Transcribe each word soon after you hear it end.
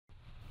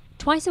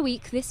Twice a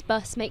week, this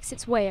bus makes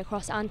its way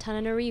across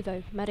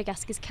Antananarivo,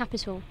 Madagascar's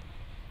capital,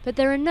 but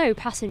there are no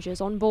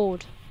passengers on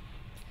board.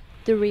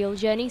 The real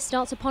journey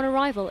starts upon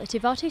arrival at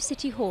Ivato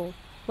City Hall,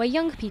 where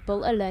young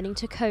people are learning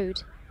to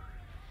code.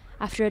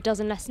 After a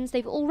dozen lessons,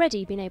 they've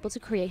already been able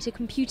to create a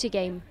computer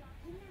game.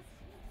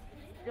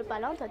 The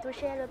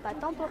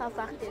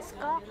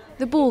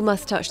ball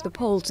must touch the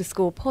pole to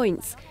score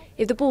points.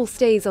 If the ball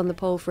stays on the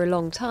pole for a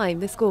long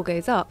time, the score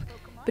goes up.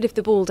 But if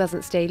the ball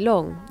doesn't stay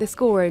long, the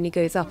score only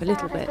goes up a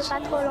little bit.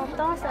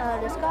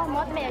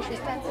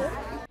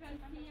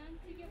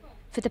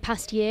 For the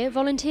past year,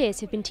 volunteers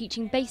have been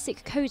teaching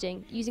basic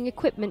coding using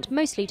equipment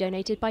mostly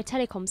donated by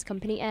telecoms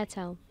company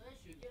Airtel.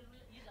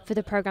 For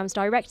the programme's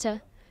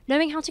director,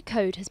 knowing how to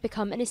code has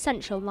become an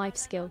essential life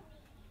skill.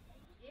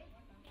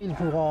 They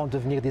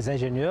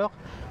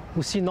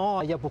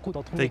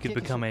could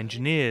become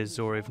engineers,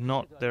 or if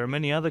not, there are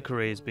many other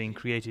careers being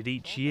created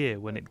each year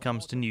when it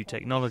comes to new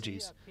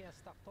technologies.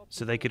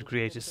 So they could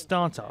create a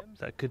startup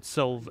that could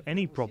solve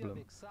any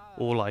problem.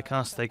 Or like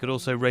us, they could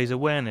also raise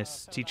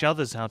awareness, teach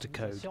others how to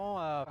code.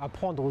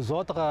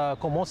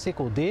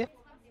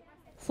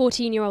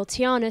 14-year-old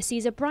Tiana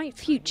sees a bright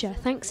future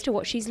thanks to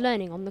what she's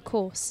learning on the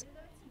course.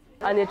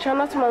 I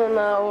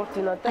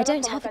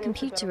don't have a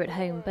computer at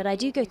home, but I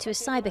do go to a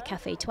cyber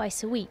cafe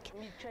twice a week.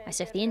 I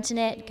surf the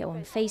internet, go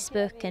on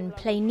Facebook and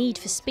play Need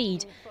for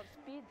Speed.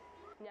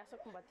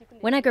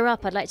 When I grow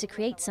up, I'd like to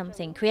create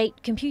something,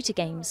 create computer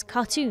games,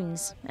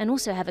 cartoons, and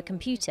also have a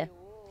computer.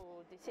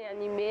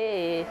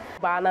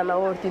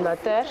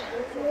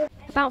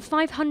 About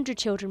 500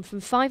 children from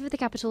 5 of the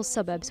capital's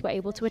suburbs were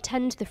able to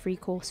attend the free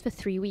course for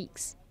 3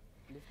 weeks.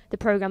 The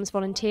programme's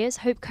volunteers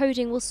hope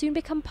coding will soon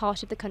become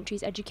part of the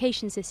country's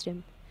education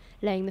system,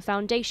 laying the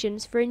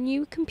foundations for a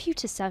new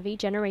computer-savvy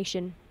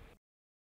generation.